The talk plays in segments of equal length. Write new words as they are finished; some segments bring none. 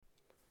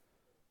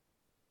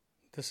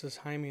This is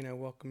Jaime, and I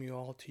welcome you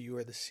all to You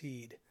Are the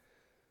Seed.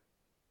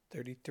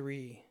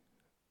 33,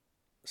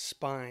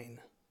 Spine.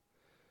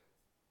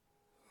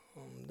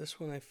 This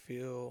one I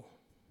feel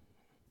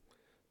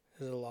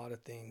is a lot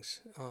of things.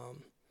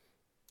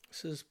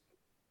 This is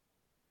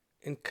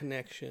in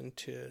connection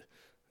to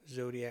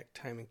zodiac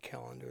time and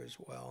calendar as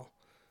well.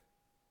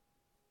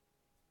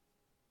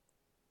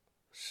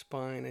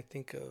 Spine, I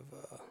think of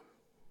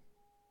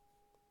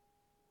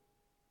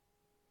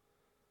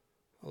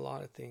a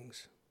lot of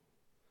things.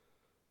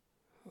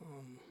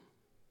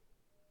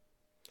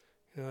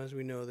 As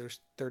we know, there's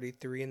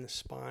 33 in the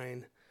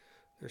spine.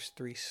 There's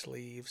 3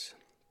 sleeves.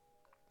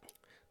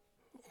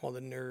 All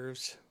the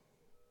nerves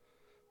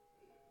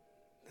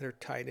that are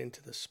tied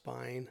into the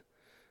spine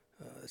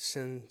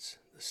sends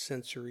the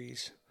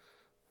sensories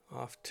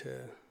off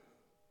to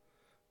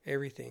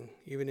everything,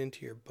 even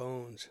into your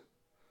bones.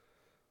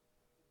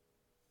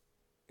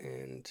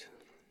 And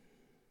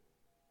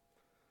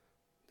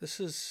this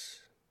is,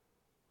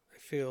 I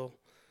feel,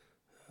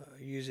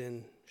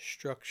 using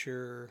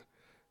structure,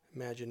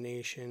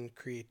 imagination,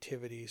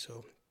 creativity.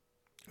 So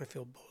I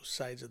feel both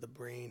sides of the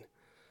brain,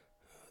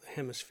 the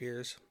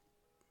hemispheres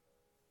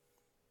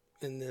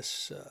in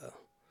this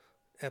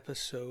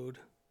episode.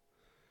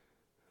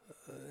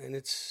 And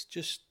it's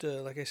just,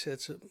 like I said,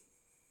 it's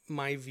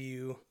my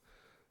view.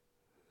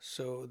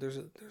 So there's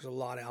a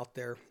lot out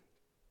there.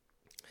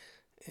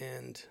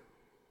 And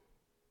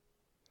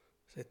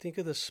as I think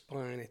of the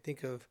spine, I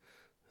think of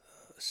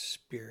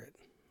spirit,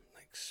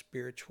 like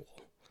spiritual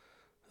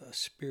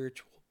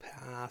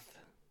path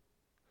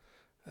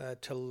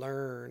to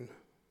learn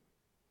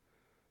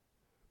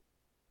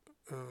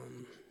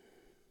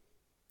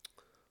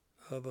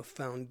of a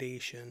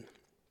foundation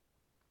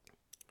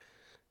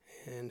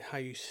and how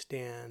you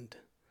stand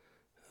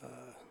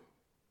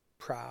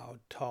proud,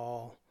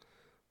 tall,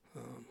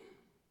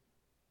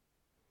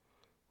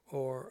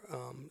 or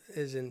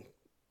is in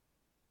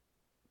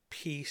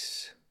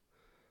peace,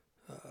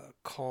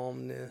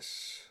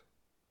 calmness,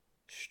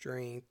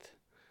 strength.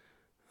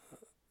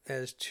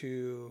 As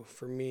to,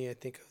 for me, I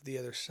think of the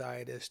other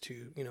side as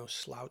to,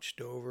 slouched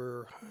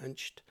over,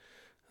 hunched,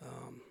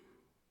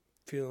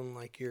 feeling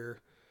like you're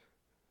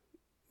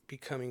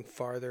becoming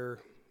farther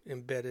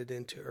embedded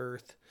into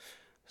earth.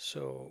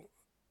 So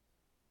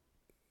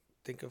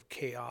think of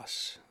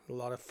chaos, a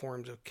lot of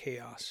forms of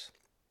chaos.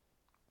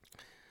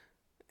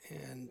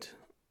 And,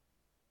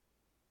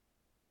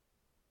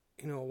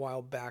 a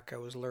while back I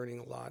was learning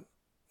a lot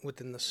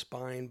within the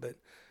spine, but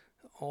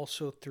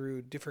also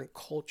through different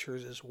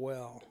cultures as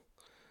well.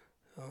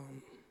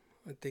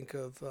 I think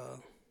of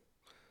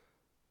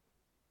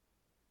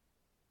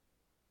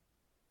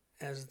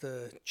as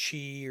the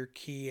chi or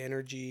ki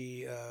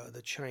energy,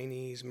 the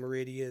Chinese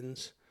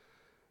meridians.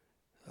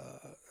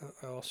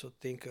 I also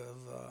think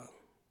of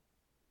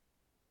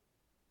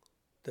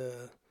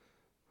the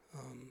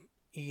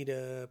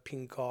Ida,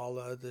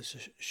 Pingala, the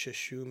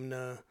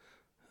Sushumna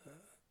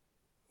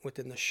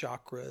within the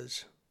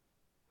chakras.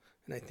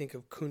 And I think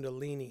of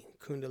Kundalini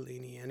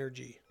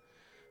energy.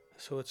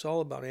 So it's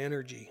all about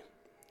energy,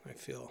 I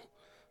feel.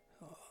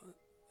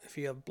 If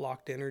you have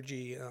blocked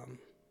energy,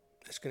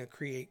 it's going to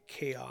create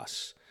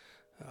chaos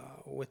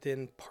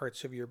within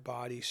parts of your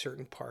body,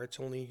 certain parts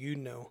only you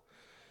know.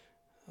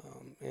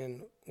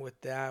 And with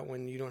that,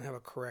 when you don't have a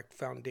correct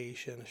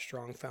foundation, a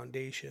strong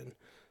foundation,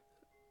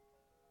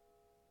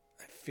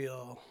 I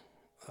feel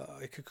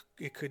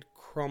it could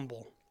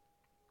crumble.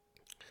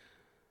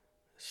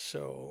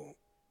 So,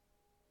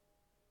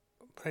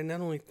 but I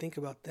not only think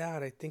about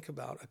that, I think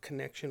about a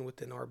connection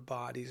within our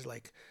bodies,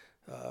 like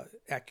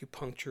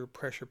acupuncture,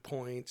 pressure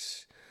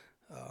points.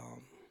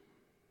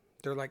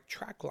 They're like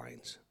track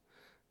lines,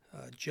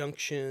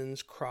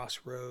 junctions,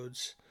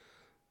 crossroads.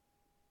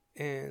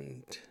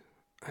 And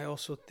I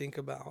also think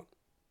about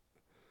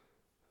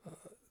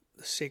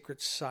the sacred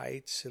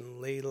sites and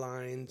ley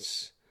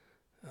lines,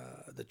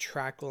 the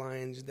track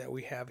lines that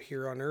we have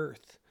here on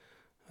Earth,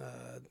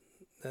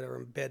 that are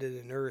embedded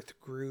in Earth,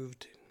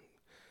 grooved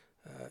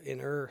in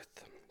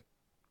Earth.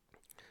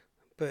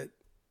 But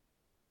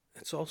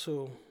it's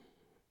also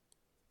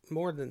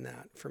more than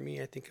that. For me,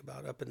 I think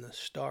about up in the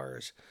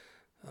stars,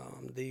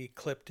 the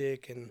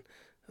ecliptic and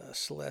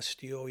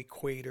celestial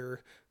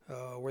equator,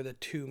 where the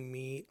two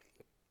meet.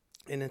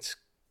 And it's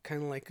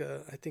kind of like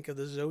I think of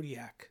the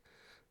zodiac,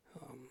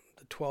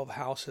 the 12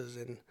 houses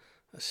and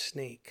a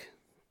snake.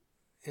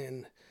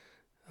 And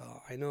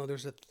I know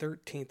there's a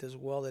 13th as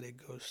well that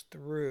it goes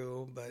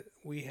through, but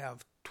we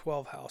have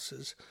 12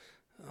 houses.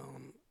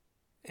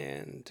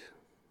 And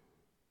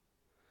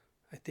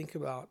I think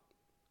about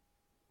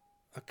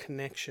a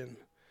connection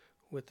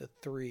with the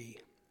 3.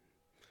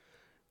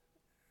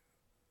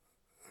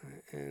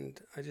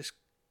 And I just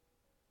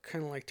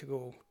kind of like to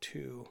go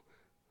to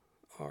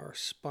our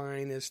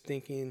spine as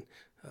thinking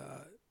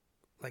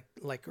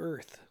like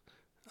Earth,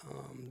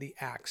 the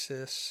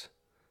axis,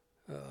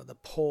 the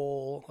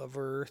pole of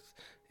Earth,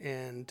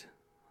 and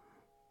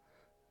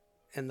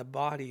the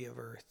body of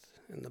Earth,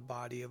 and the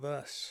body of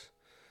us.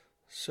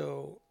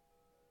 So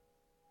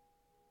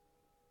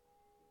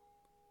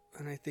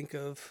and I think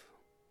of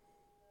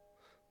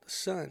the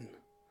sun.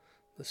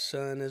 The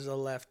sun is the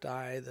left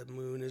eye, the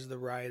moon is the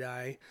right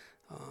eye,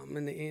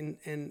 and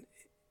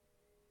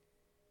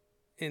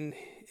in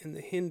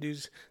the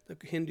Hindus, the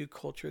Hindu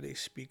culture, they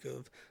speak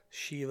of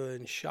Shiva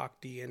and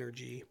Shakti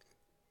energy,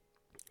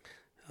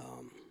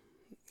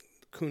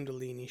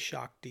 Kundalini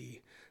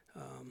Shakti.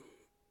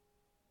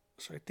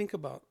 So I think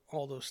about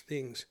all those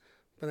things,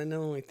 but I not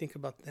only think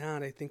about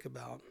that, I think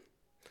about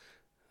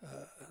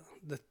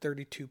the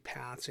 32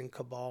 paths in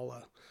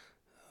Kabbalah.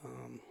 I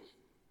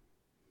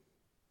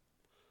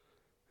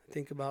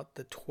think about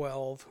the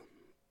 12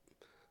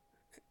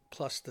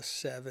 plus the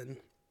 7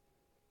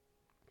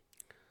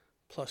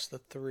 plus the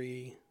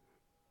 3,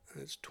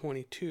 and it's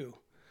 22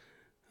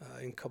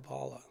 in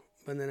Kabbalah.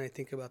 And then I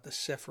think about the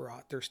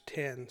Sephiroth. There's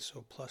 10,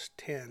 so plus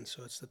 10,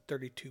 so it's the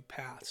 32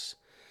 paths.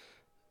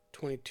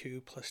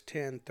 22 plus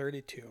 10,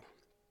 32.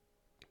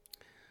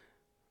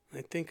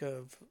 I think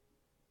of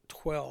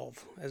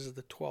 12 as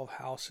the 12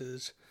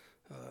 houses.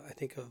 I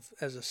think of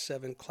as the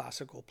 7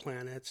 classical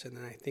planets, and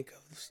then I think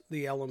of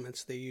the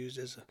elements they use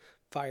as a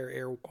fire,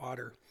 air,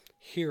 water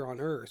here on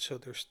Earth. So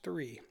there's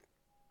 3.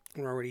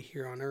 We're already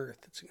here on Earth.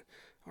 It's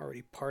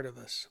already part of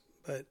us.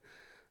 But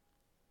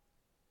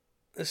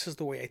this is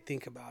the way I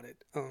think about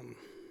it. I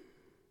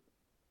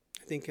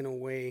think in a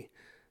way,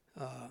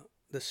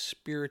 the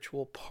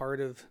spiritual part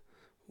of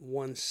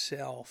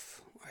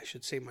oneself, I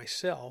should say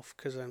myself,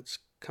 because it's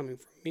coming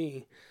from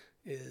me,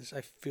 is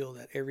I feel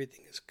that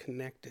everything is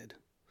connected.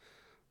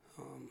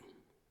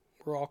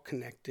 We're all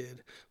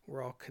connected.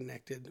 We're all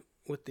connected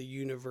with the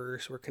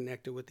universe. We're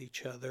connected with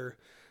each other.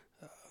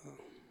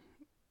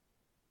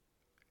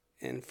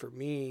 And for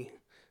me,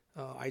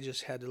 I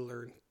just had to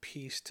learn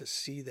peace to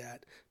see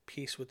that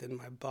peace within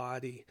my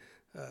body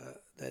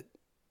that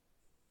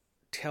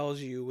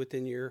tells you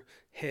within your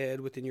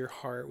head, within your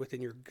heart,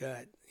 within your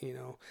gut,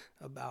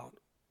 about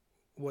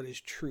what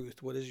is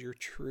truth, what is your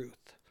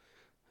truth,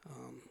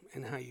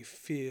 and how you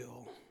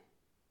feel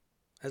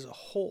as a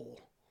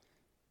whole.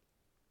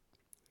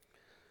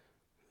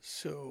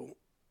 So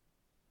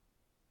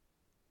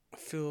I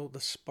feel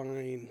the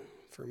spine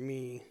for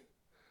me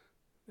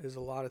is a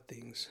lot of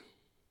things.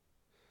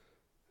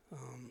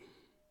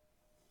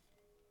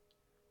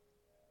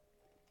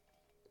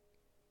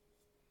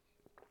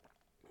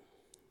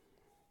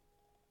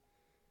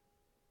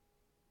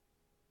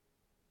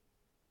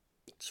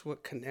 It's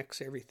what connects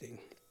everything.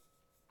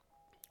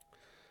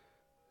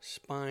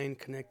 Spine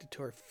connected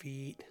to our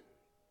feet,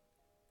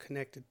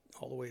 connected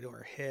all the way to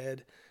our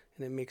head,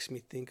 and it makes me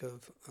think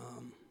of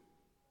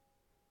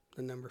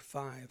the number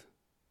 5.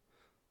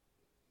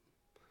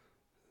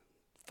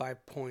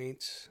 5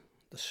 points,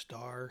 the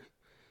star.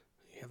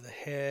 You have the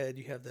head,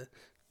 you have the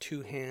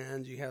 2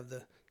 hands, you have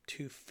the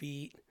 2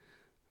 feet.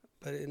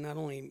 But it not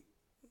only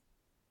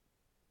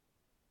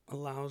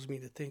allows me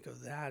to think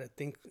of that,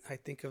 I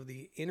think of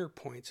the inner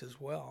points as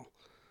well.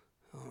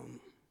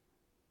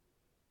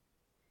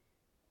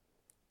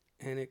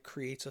 And it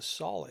creates a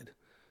solid.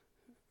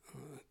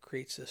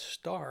 Creates a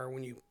star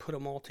when you put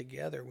them all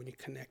together, when you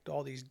connect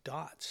all these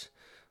dots,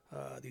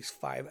 these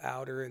 5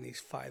 outer and these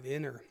 5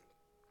 inner,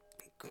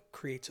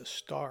 creates a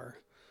star,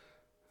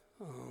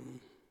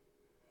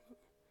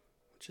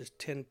 which is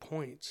 10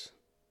 points.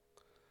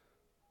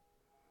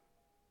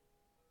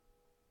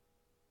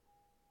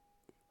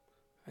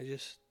 I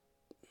just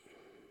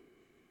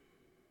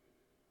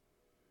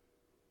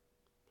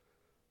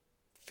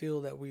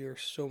feel that we are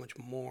so much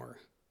more.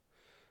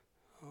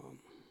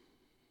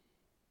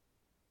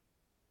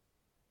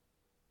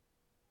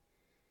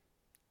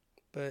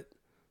 But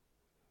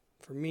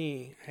for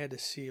me, I had to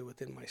see it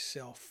within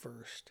myself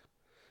first.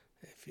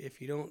 If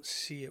you don't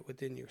see it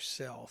within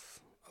yourself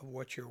of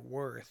what you're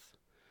worth,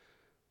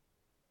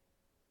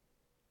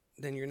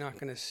 then you're not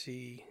going to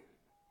see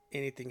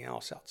anything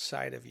else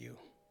outside of you.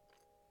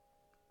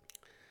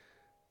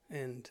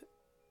 And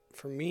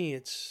for me,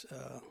 it's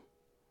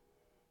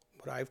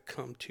what I've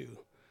come to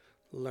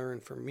learn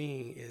for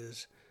me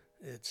is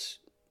it's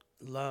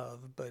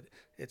love, but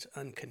it's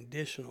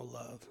unconditional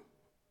love.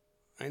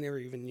 I never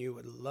even knew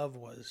what love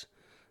was.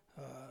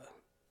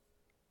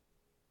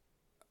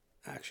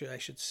 Actually, I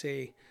should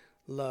say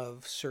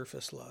love,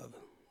 surface love,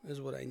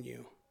 is what I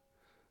knew.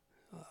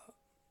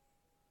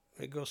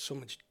 It goes so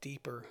much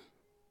deeper.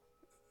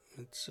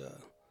 It's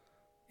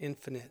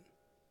infinite.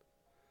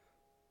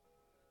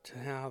 To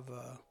have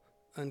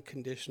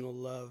unconditional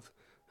love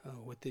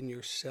within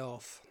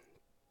yourself,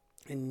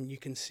 and you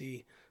can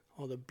see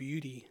all the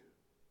beauty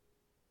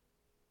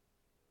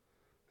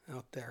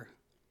out there.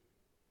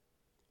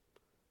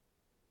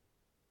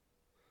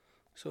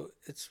 So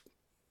I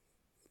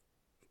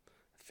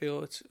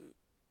feel it's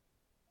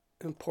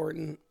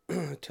important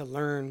to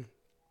learn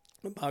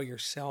about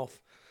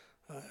yourself,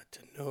 to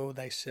know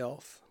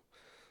thyself,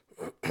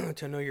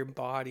 to know your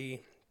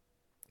body,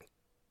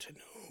 to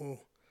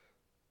know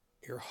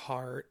your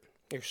heart,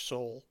 your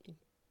soul,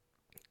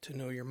 to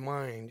know your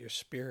mind, your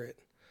spirit,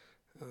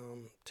 to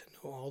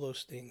know all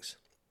those things,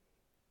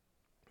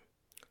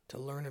 to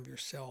learn of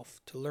yourself,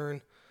 to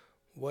learn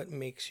what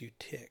makes you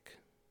tick,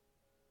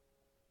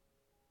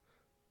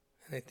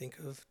 And I think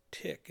of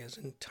tick as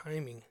in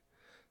timing,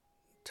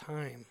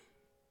 time,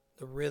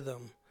 the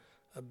rhythm,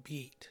 a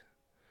beat,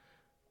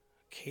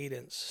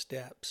 cadence,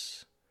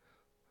 steps.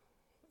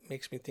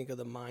 Makes me think of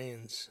the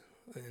Mayans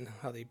and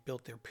how they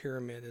built their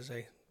pyramid, as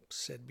I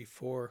said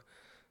before.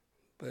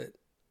 But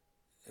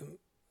it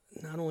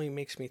not only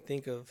makes me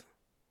think of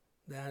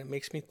that, it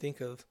makes me think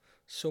of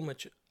so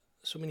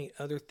many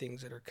other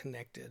things that are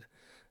connected.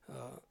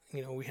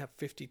 We have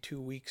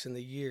 52 weeks in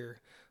the year.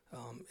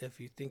 If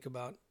you think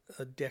about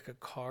a deck of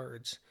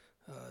cards,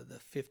 the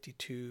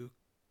 52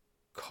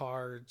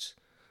 cards,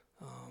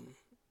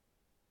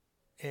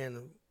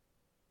 and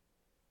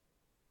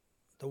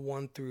the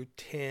 1 through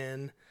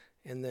 10,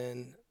 and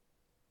then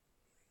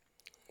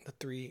the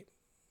 3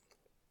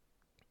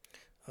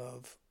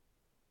 of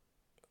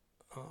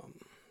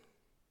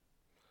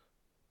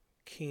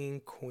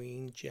King,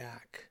 Queen,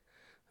 Jack,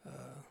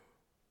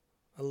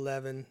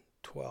 11,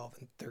 12,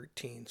 and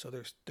 13. So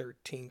there's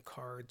 13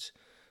 cards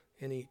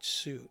in each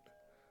suit.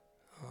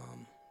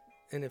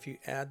 And if you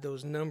add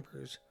those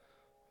numbers,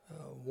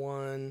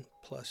 1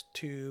 plus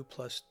 2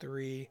 plus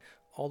 3,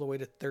 all the way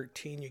to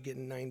 13, you get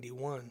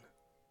 91.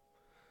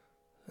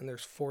 And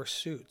there's 4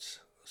 suits.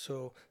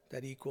 So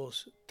that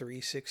equals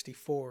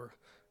 364.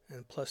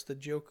 And plus the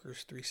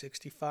Joker's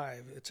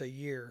 365. It's a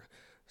year.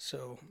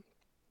 So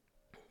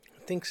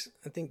I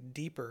think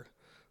deeper.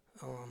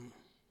 And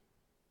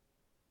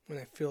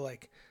I feel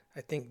like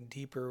I think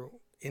deeper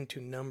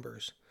into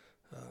numbers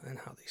and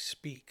how they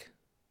speak.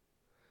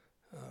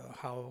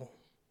 How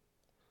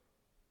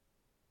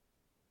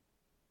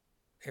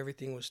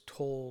everything was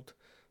told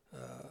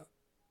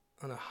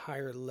on a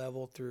higher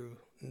level through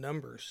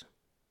numbers.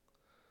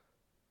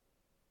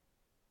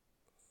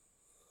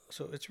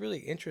 So it's really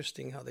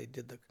interesting how they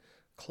did the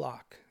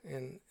clock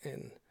and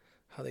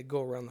how they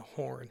go around the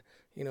horn.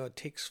 It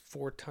takes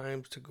 4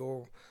 times to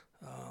go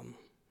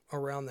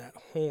around that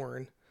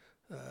horn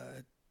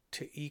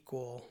to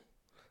equal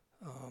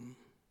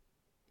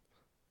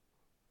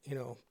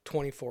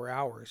 24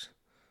 hours.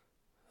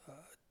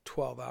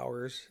 12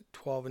 hours,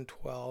 12 and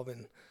 12,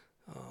 and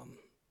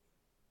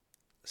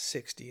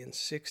 60 and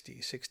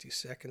 60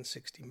 seconds,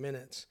 60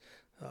 minutes.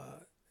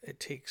 It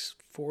takes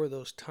 4 of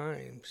those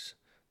times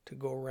to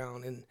go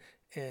around,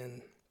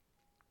 and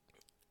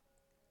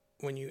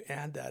when you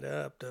add that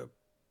up, the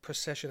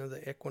precession of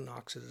the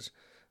equinoxes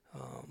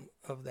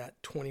of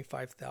that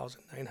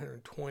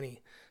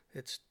 25,920,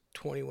 it's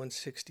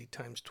 2160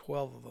 times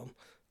 12 of them,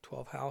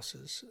 12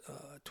 houses,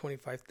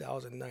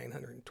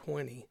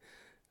 25,920.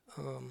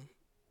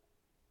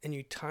 And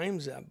you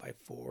times that by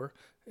 4,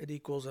 it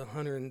equals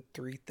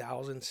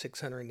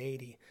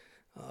 103,680.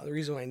 The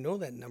reason I know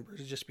that number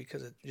is just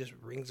because it just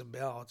rings a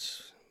bell.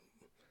 It's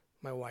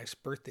my wife's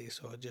birthday,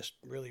 so it just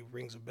really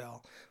rings a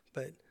bell.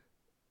 But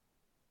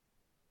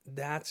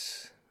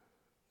that's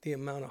the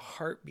amount of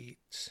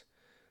heartbeats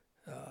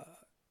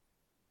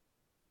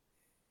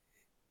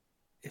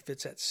if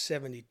it's at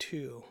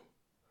 72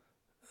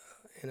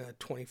 in a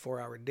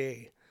 24-hour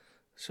day.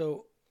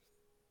 So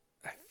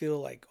I feel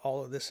like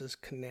all of this is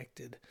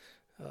connected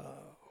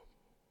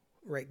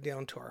right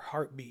down to our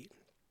heartbeat.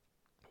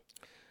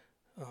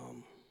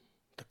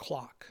 The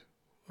clock,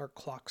 our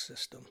clock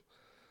system.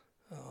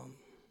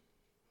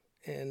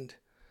 And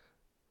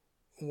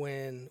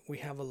when we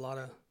have a lot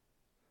of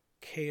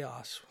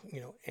chaos,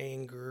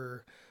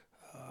 anger,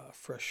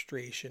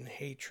 frustration,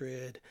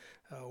 hatred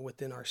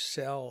within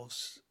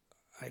ourselves,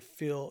 I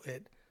feel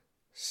it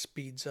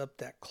speeds up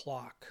that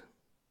clock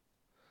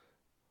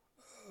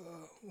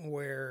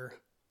where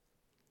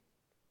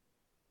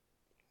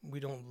we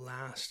don't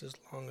last as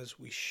long as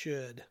we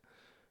should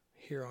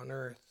here on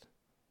earth.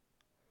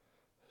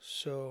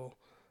 So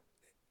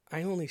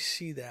I only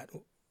see that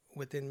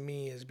within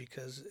me is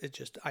because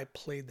I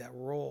played that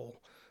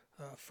role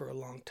for a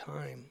long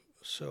time.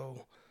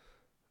 So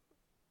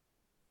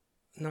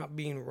not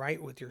being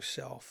right with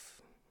yourself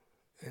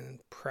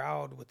and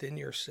proud within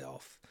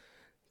yourself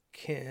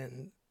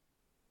can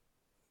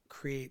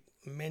create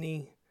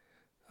many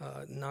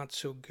not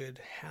so good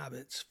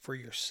habits for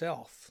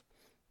yourself,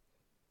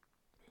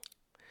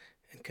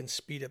 and can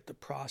speed up the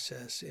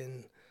process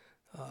in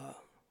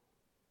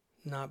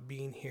not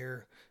being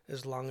here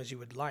as long as you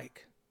would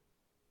like.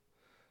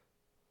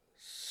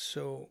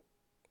 So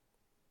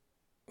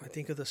I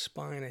think of the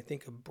spine, I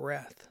think of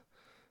breath,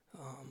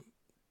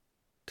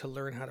 to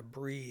learn how to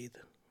breathe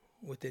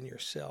within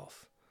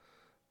yourself.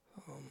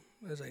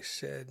 As I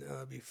said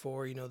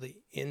before, the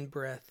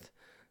in-breath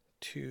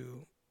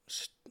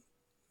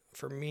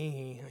for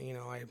me,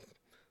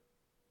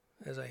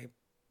 as I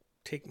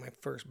take my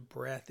first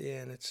breath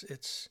in,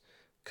 it's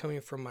coming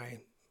from my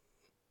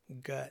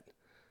gut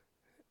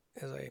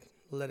as I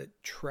let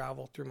it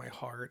travel through my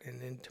heart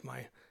and into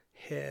my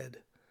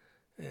head.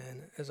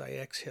 And as I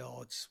exhale,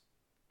 it's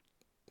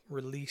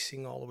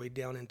releasing all the way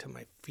down into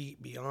my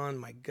feet beyond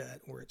my gut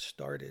where it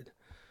started.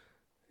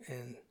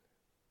 And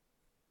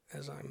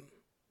as I'm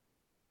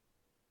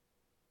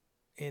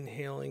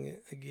inhaling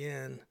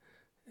again,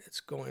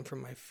 it's going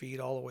from my feet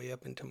all the way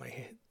up into my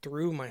head,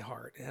 through my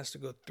heart. It has to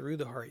go through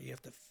the heart. You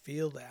have to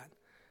feel that.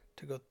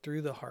 to go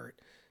through the heart.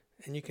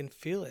 And you can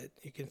feel it.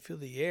 You can feel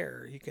the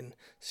air. You can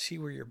see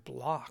where you're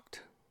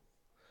blocked.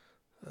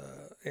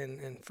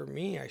 And for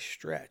me, I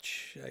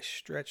stretch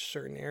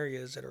certain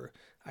areas that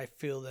I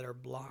feel that are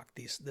blocked.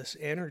 This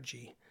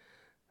energy,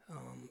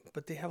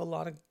 but they have a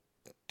lot of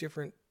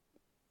different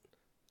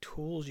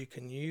tools you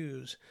can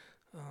use.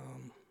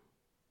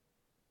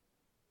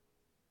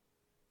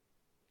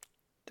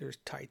 There's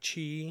Tai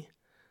Chi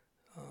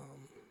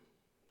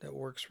that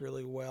works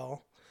really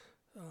well.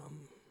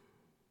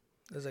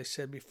 As I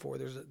said before,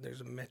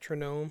 there's a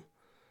metronome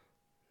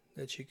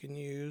that you can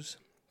use.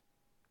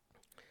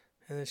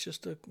 And it's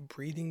just a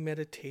breathing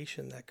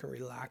meditation that can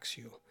relax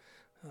you.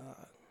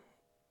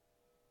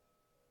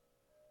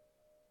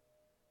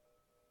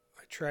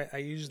 I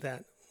use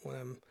that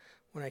when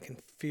I can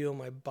feel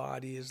my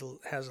body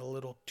has a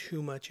little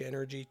too much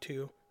energy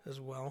too as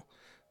well,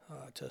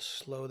 to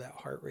slow that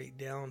heart rate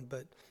down.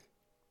 But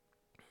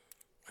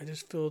I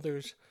just feel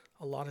there's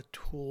a lot of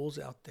tools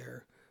out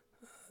there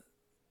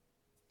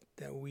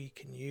that we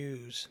can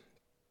use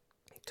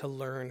to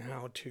learn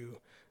how to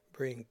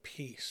bring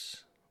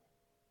peace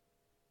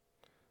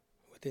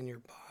within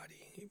your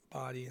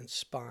body and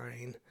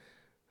spine,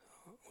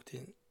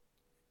 within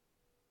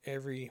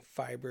every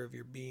fiber of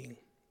your being.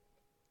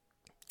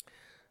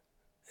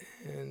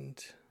 And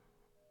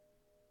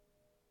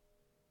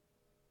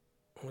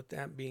with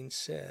that being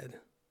said,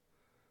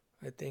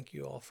 I thank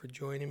you all for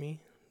joining me.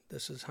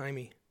 This is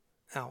Jaime,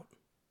 out.